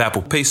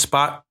Apple Pay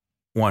Spot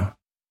 1.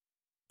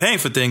 Paying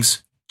for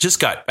things just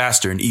got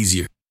faster and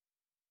easier.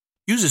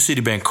 Use a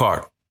Citibank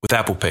card with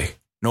Apple Pay.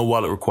 No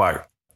wallet required.